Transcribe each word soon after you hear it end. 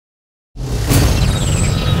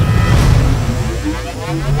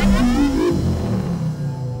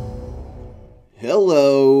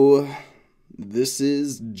Hello, this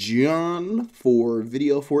is John for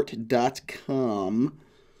VideoFort.com,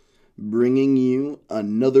 bringing you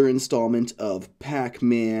another installment of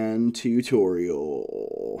Pac-Man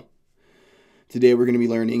tutorial. Today we're going to be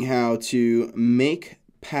learning how to make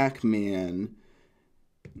Pac-Man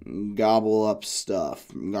gobble up stuff.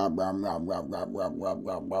 So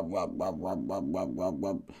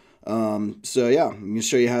yeah, I'm going to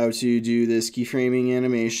show you how to do this keyframing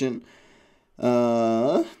animation.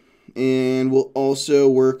 And we'll also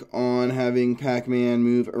work on having Pac-Man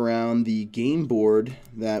move around the game board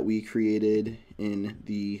that we created in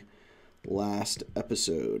the last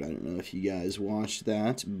episode. I don't know if you guys watched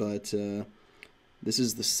that, but this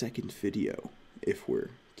is the second video, if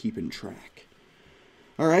we're keeping track.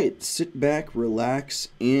 Alright, sit back, relax,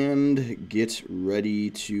 and get ready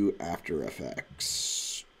to After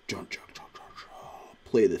Effects.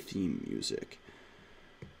 Play the theme music.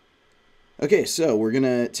 Okay, so we're going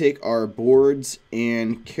to take our boards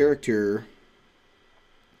and character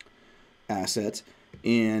asset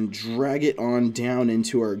and drag it on down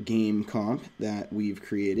into our game comp that we've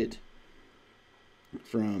created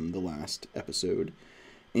from the last episode.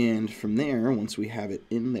 And from there, once we have it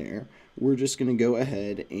in there, we're just going to go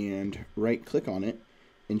ahead and right-click on it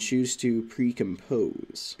and choose to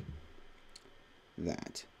pre-compose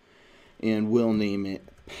that. And we'll name it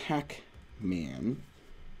Pac-Man.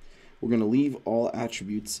 We're going to leave all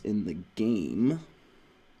attributes in the game.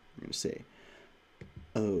 We're going to say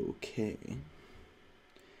OK. And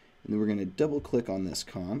then we're going to double click on this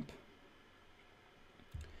comp.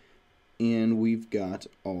 And we've got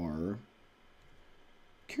our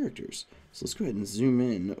characters. So let's go ahead and zoom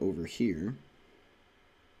in over here.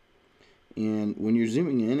 And when you're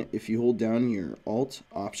zooming in, if you hold down your Alt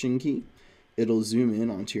Option key, it'll zoom in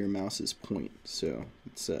onto your mouse's point. So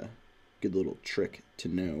it's a good little trick to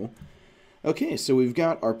know. Okay, so we've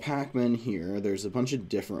got our Pac-Man here. There's a bunch of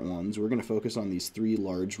different ones. We're going to focus on these three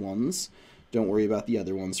large ones. Don't worry about the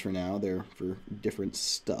other ones for now. They're for different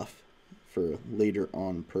stuff for later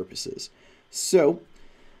on purposes. So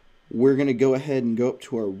we're going to go ahead and go up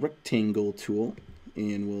to our rectangle tool,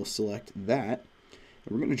 and we'll select that.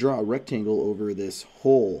 And we're going to draw a rectangle over this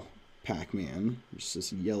whole Pac-Man. Just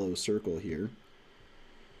this yellow circle here.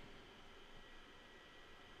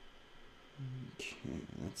 Okay,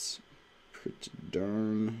 that's pretty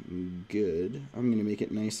darn good. I'm going to make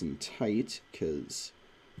it nice and tight because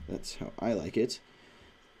that's how I like it.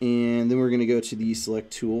 And then we're going to go to the select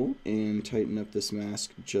tool and tighten up this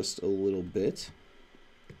mask just a little bit.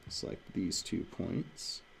 Select these 2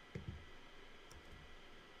 points.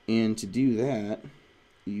 And to do that,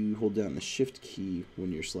 you hold down the Shift key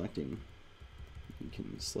when you're selecting. You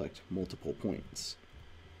can select multiple points.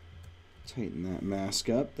 Tighten that mask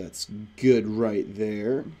up. That's good right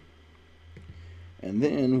there. And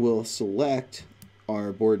then we'll select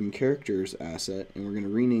our board and characters asset, and we're going to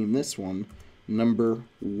rename this one number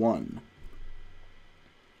 1.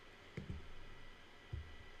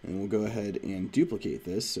 And we'll go ahead and duplicate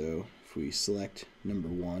this. So if we select number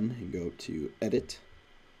 1 and go to Edit,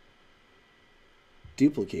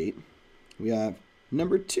 Duplicate, we have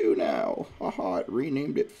number 2 now. Haha, it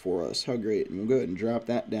renamed it for us. How great. And we'll go ahead and drop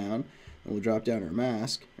that down. And we'll drop down our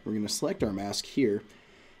mask. We're going to select our mask here,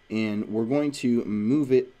 and we're going to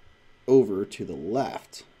move it over to the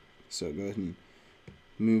left. So go ahead and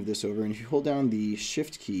move this over, and if you hold down the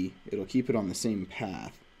Shift key, it'll keep it on the same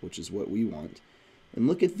path, which is what we want. And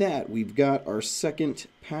look at that, we've got our second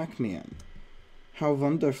Pac-Man. How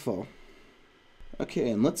wonderful.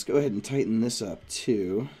 Okay, and let's go ahead and tighten this up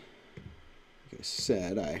too. Like I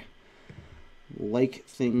said, I like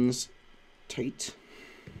things tight.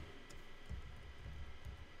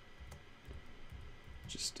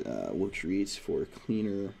 Just will create for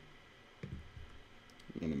cleaner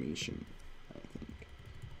animation, I think.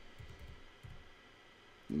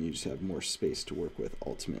 And you just have more space to work with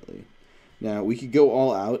ultimately. Now we could go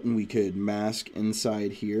all out and we could mask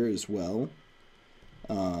inside here as well.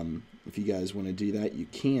 If you guys want to do that, you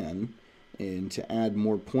can. And to add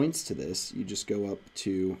more points to this, you just go up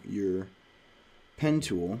to your pen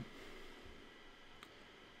tool.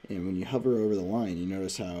 And when you hover over the line, you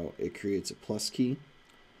notice how it creates a plus key.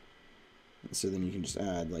 And so then you can just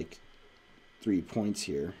add like 3 points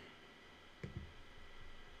here.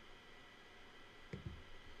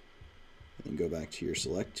 And then go back to your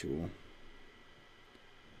select tool.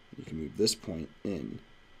 You can move this point in.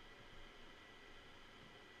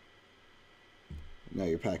 Now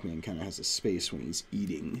your Pac-Man kind of has a space when he's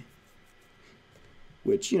eating,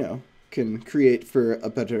 which, you know, can create for a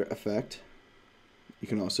better effect. You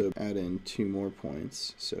can also add in 2 more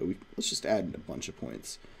points. So let's just add in a bunch of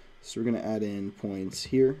points. So we're going to add in points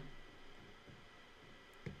here,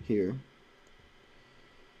 here,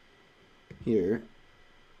 here,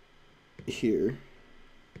 here,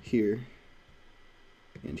 here,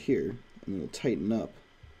 and here, and then we'll tighten up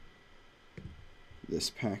this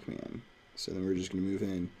Pac-Man. So then we're just going to move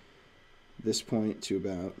in this point to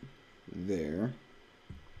about there,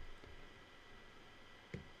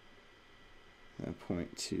 that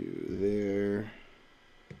point to there,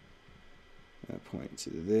 that point to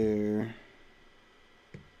there,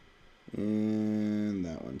 and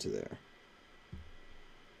that one to there.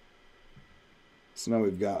 So now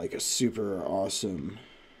we've got like a super awesome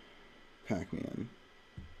Pac-Man.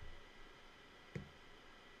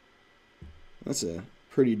 That's a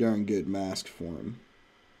pretty darn good mask for him.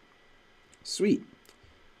 Sweet.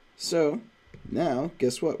 So now,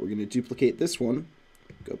 guess what? We're going to duplicate this one.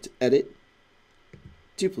 Go up to Edit,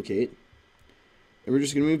 Duplicate, and we're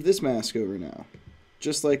just going to move this mask over now,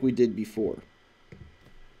 just like we did before.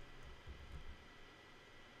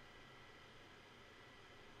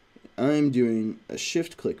 I'm doing a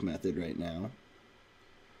shift-click method right now,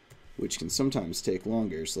 which can sometimes take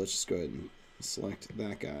longer, so let's just go ahead and select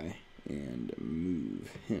that guy and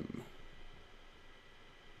move him.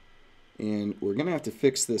 And we're going to have to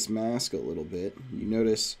fix this mask a little bit. You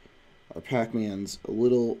notice our Pac-Man's a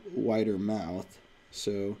little wider mouth,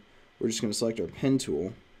 so we're just going to select our pen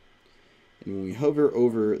tool. And when we hover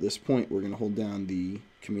over this point, we're going to hold down the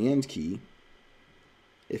Command key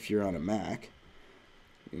if you're on a Mac.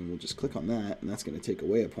 And we'll just click on that, and that's going to take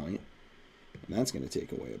away a point. And that's going to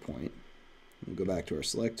take away a point. We'll go back to our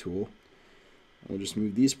Select tool. We'll just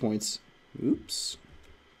move these points. Oops.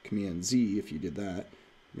 Command Z if you did that.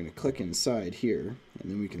 We're going to click inside here, and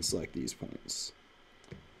then we can select these points.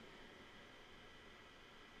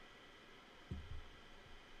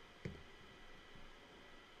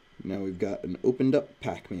 Now we've got an opened up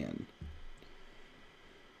Pac-Man.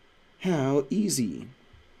 How easy.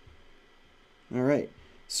 Alright,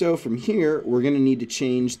 so from here we're going to need to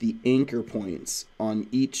change the anchor points on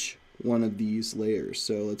each one of these layers.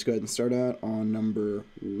 So let's go ahead and start out on number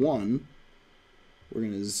 1. We're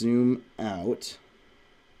going to zoom out.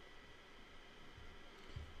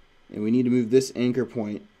 And we need to move this anchor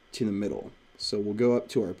point to the middle. So we'll go up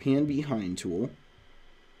to our Pan Behind tool.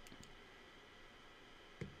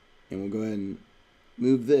 And we'll go ahead and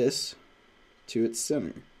move this to its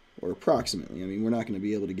center, or approximately. I mean, we're not going to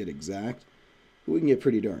be able to get exact, but we can get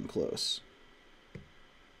pretty darn close.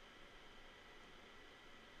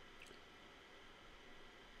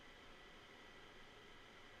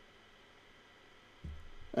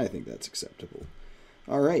 I think that's acceptable.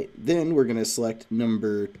 Alright, then we're going to select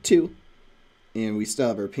number 2, and we still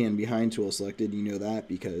have our Pan Behind tool selected. You know that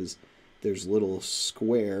because there's a little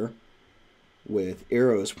square with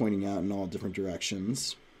arrows pointing out in all different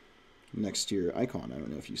directions next to your icon. I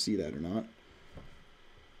don't know if you see that or not.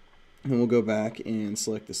 And we'll go back and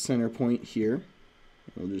select the center point here.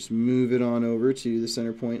 We'll just move it on over to the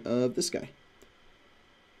center point of this guy.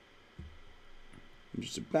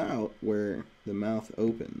 Just about where the mouth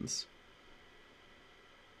opens.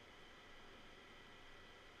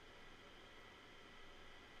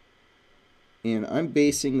 And I'm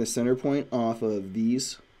basing the center point off of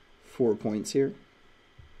these 4 points here.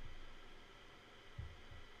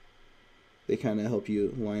 They kind of help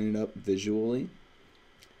you line it up visually.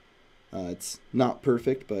 It's not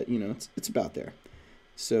perfect, but you know, it's about there.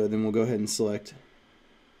 So then we'll go ahead and select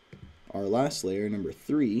our last layer, number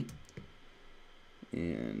 3,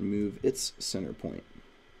 and move its center point.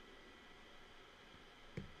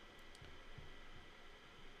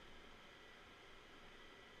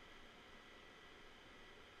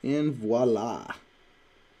 And voila!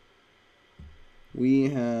 We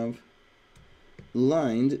have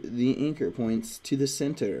lined the anchor points to the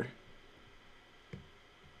center.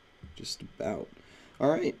 Just about.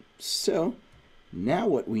 Alright, so now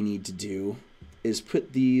what we need to do is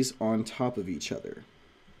put these on top of each other.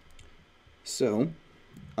 So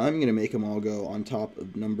I'm going to make them all go on top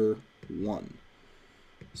of number 1.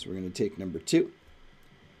 So we're going to take number 2.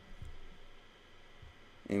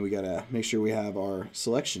 And we got to make sure we have our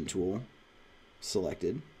selection tool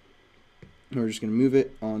selected. And we're just going to move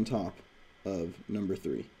it on top of number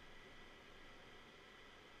 3.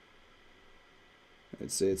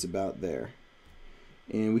 I'd say it's about there.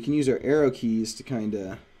 And we can use our arrow keys to kind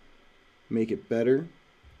of make it better.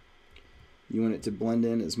 You want it to blend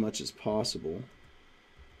in as much as possible.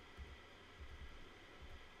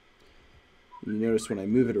 You notice when I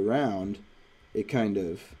move it around, it kind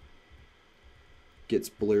of gets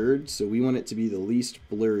blurred, so we want it to be the least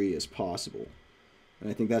blurry as possible. And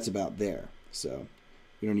I think that's about there. So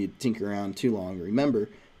we don't need to tinker around too long. Remember,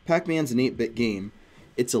 Pac-Man's an 8-bit game.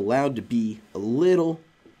 It's allowed to be a little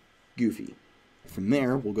goofy. From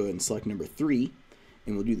there, we'll go ahead and select number 3,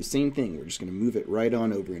 and we'll do the same thing. We're just going to move it right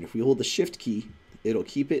on over, and if we hold the Shift key, it'll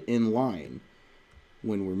keep it in line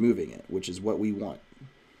when we're moving it, which is what we want.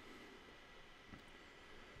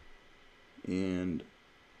 And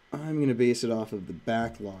I'm going to base it off of the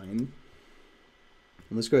back line.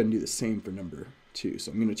 And let's go ahead and do the same for number 2.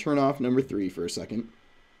 So I'm going to turn off number 3 for a second.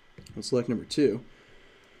 We'll select number 2.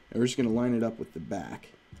 And we're just going to line it up with the back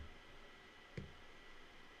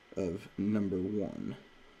of number 1.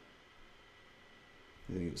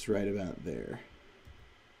 I think it's right about there.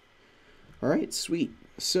 Alright, sweet.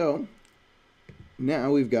 So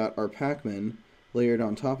now we've got our Pac-Man layered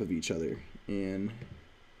on top of each other. And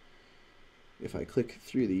if I click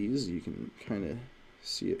through these, you can kind of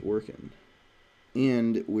see it working.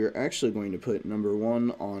 And we're actually going to put number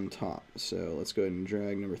 1 on top. So let's go ahead and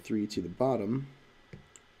drag number 3 to the bottom,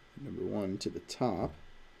 number 1 to the top.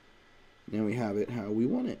 Now we have it how we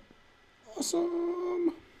want it.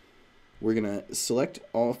 Awesome! We're going to select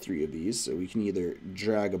all 3 of these, so we can either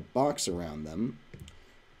drag a box around them,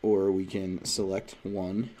 or we can select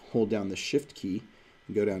one, hold down the Shift key,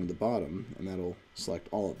 and go down to the bottom, and that'll select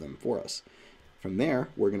all of them for us. From there,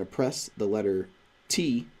 we're going to press the letter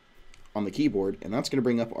T on the keyboard, and that's going to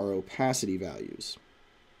bring up our opacity values,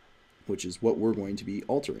 which is what we're going to be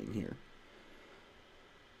altering here.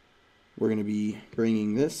 We're going to be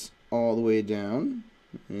bringing this all the way down,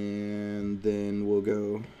 and then we'll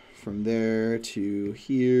go from there to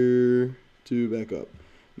here to back up.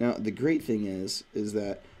 Now, the great thing is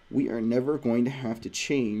that we are never going to have to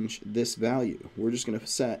change this value. We're just going to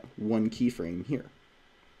set one keyframe here.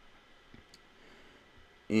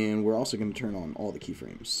 And we're also going to turn on all the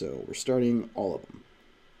keyframes. So we're starting all of them.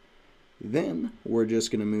 Then we're just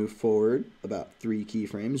going to move forward about 3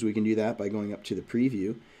 keyframes. We can do that by going up to the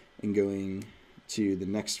preview and going to the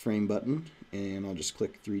next frame button. And I'll just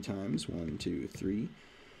click 3 times. 1, 2, 3.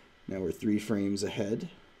 Now we're 3 frames ahead.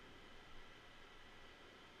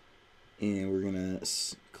 And we're going to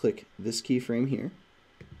click this keyframe here.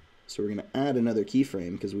 So we're going to add another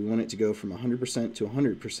keyframe because we want it to go from 100% to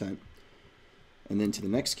 100%. And then to the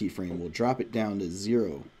next keyframe, we'll drop it down to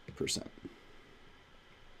 0%.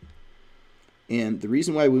 And the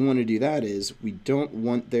reason why we want to do that is we don't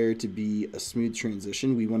want there to be a smooth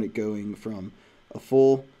transition. We want it going from a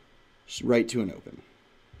full right to an open.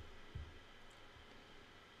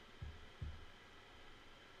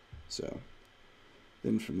 So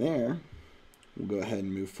then from there, we'll go ahead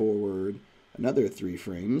and move forward another 3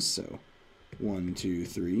 frames. So 1, 2,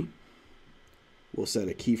 3. We'll set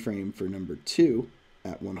a keyframe for number 2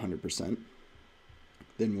 at 100%.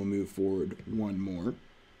 Then we'll move forward 1 more,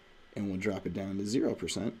 and we'll drop it down to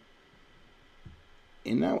 0%.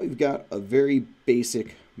 And now we've got a very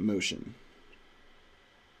basic motion.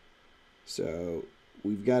 So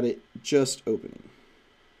we've got it just opening.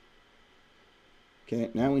 Okay,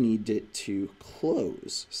 now we need it to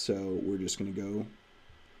close. So we're just going to go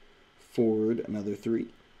forward another 3.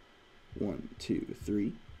 1, 2,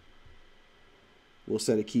 3. We'll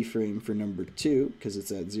set a keyframe for number 2 because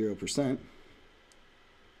it's at 0%. Then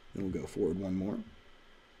we'll go forward 1 more.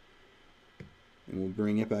 And we'll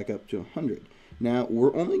bring it back up to 100. Now,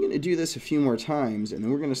 we're only going to do this a few more times, and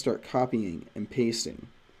then we're going to start copying and pasting.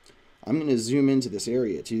 I'm going to zoom into this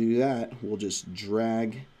area. To do that, we'll just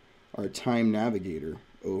drag our time navigator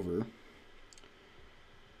over.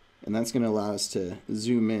 And that's going to allow us to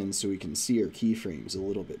zoom in so we can see our keyframes a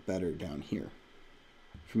little bit better down here.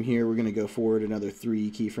 From here, we're going to go forward another 3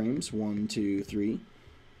 keyframes. 1, 2, 3.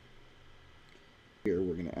 Here,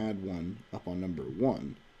 we're going to add 1 up on number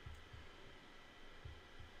 1.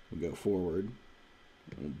 We'll go forward.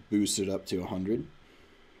 We'll boost it up to 100.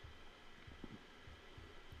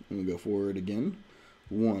 And we'll go forward again.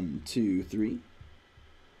 1, 2, 3.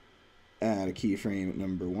 Add a keyframe at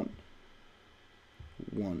number 1.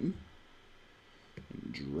 1.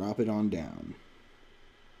 And drop it on down.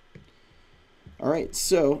 Alright,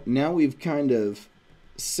 so now we've kind of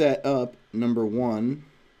set up number 1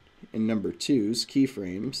 and number 2's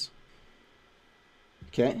keyframes.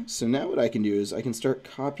 Okay, so now what I can do is I can start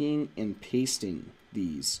copying and pasting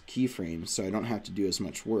these keyframes so I don't have to do as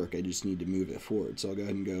much work. I just need to move it forward. So I'll go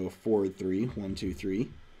ahead and go forward 3, 1, 2, 3.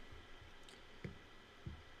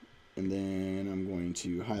 And then I'm going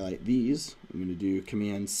to highlight these. I'm going to do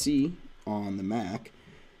Command-C on the Mac.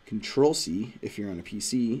 Control-C if you're on a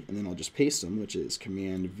PC, and then I'll just paste them, which is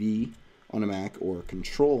Command-V on a Mac or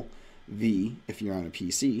Control-V if you're on a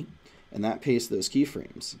PC, and that pastes those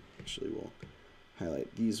keyframes. Actually, we'll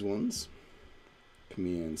highlight these ones.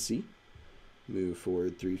 Command-C, move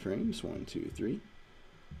forward 3 frames, 1, 2, 3.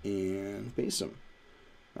 and paste them.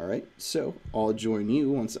 All right, so I'll join you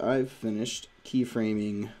once I've finished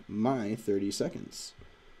keyframing my 30 seconds.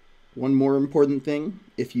 One more important thing,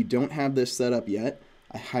 if you don't have this set up yet,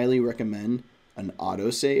 I highly recommend an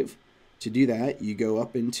autosave. To do that, you go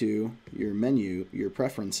up into your menu, your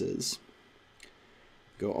preferences,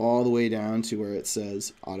 go all the way down to where it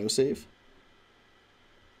says autosave.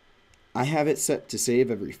 I have it set to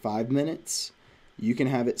save every 5 minutes. You can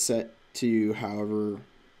have it set to however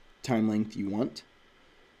time length you want.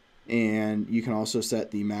 And you can also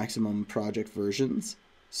set the maximum project versions.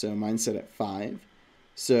 So mine's set at 5.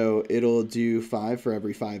 So it'll do 5 for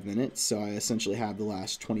every 5 minutes. So I essentially have the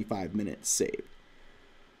last 25 minutes saved.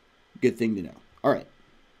 Good thing to know. All right.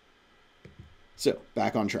 So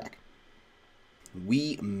back on track.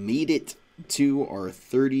 We made it to our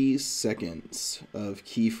 30 seconds of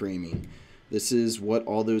keyframing. This is what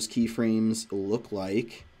all those keyframes look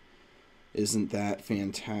like. Isn't that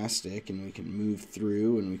fantastic? And we can move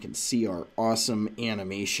through and we can see our awesome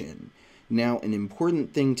animation. Now, an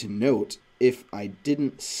important thing to note, if I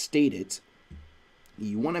didn't state it,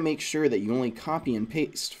 you want to make sure that you only copy and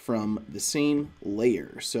paste from the same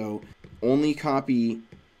layer. So only copy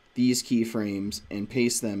these keyframes and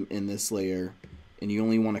paste them in this layer, and you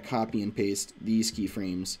only want to copy and paste these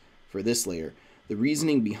keyframes for this layer. The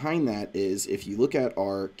reasoning behind that is if you look at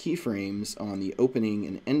our keyframes on the opening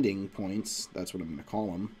and ending points, that's what I'm going to call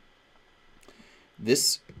them,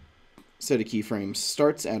 this set of keyframes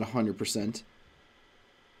starts at 100%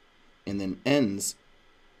 and then ends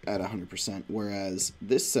at 100%, whereas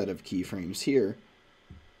this set of keyframes here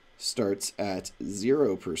starts at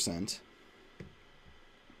 0%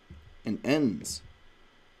 and ends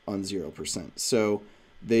on 0%. So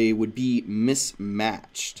they would be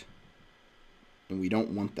mismatched, and we don't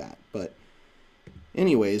want that. But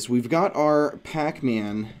anyways, we've got our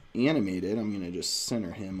Pac-Man animated. I'm going to just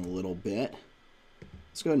center him a little bit.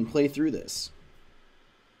 Let's go ahead and play through this.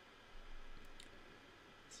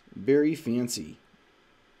 It's very fancy.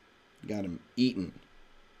 Got him eaten.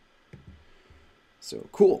 So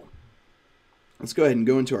cool. Let's go ahead and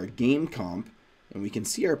go into our game comp, and we can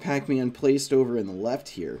see our Pac-Man placed over in the left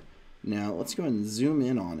here. Now let's go ahead and zoom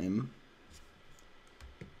in on him.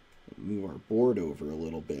 Move our board over a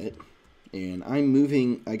little bit, and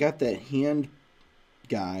I got that hand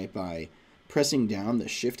guy by pressing down the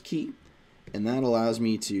shift key, and that allows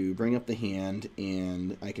me to bring up the hand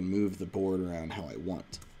and I can move the board around how I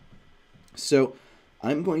want. So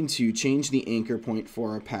I'm going to change the anchor point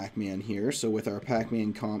for our Pac-Man here. So with our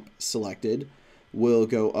Pac-Man comp selected, we'll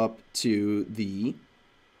go up to the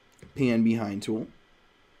pan behind tool,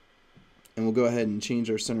 and we'll go ahead and change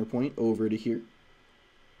our center point over to here.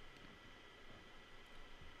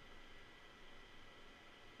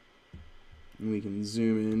 And we can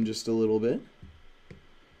zoom in just a little bit.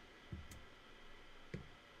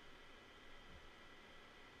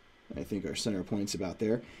 I think our center point's about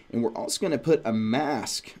there. And we're also going to put a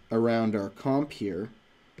mask around our comp here.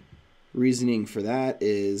 Reasoning for that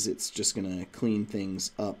is it's just going to clean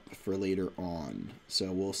things up for later on.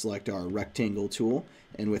 So we'll select our rectangle tool,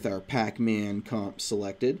 and with our Pac-Man comp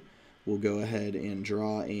selected, we'll go ahead and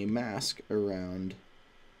draw a mask around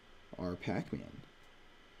our Pac-Man.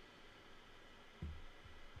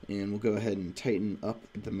 And we'll go ahead and tighten up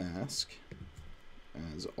the mask,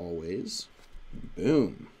 as always.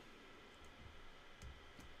 Boom.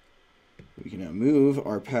 We can now move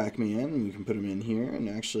our Pac-Man, and we can put him in here, and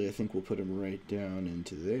actually I think we'll put him right down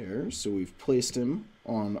into there. So we've placed him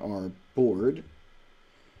on our board,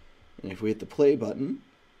 and if we hit the play button,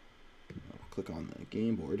 I'll click on the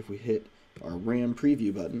game board, if we hit our RAM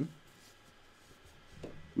preview button,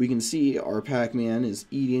 we can see our Pac-Man is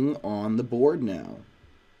eating on the board now.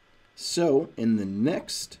 So in the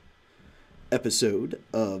next episode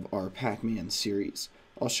of our Pac-Man series,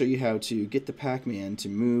 I'll show you how to get the Pac-Man to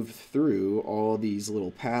move through all these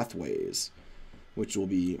little pathways, which will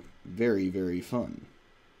be very, very fun.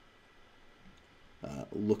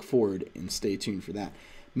 Look forward and stay tuned for that.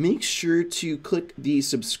 Make sure to click the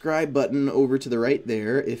subscribe button over to the right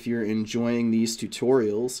there if you're enjoying these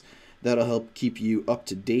tutorials. That'll help keep you up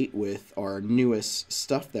to date with our newest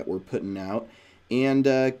stuff that we're putting out. And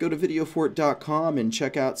go to VideoFort.com and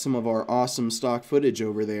check out some of our awesome stock footage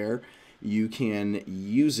over there. You can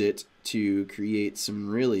use it to create some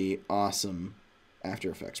really awesome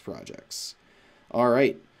After Effects projects. All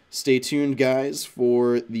right, stay tuned, guys,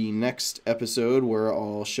 for the next episode where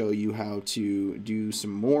I'll show you how to do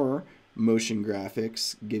some more motion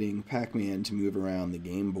graphics, getting Pac-Man to move around the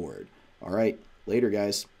game board. All right, later,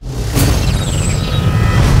 guys.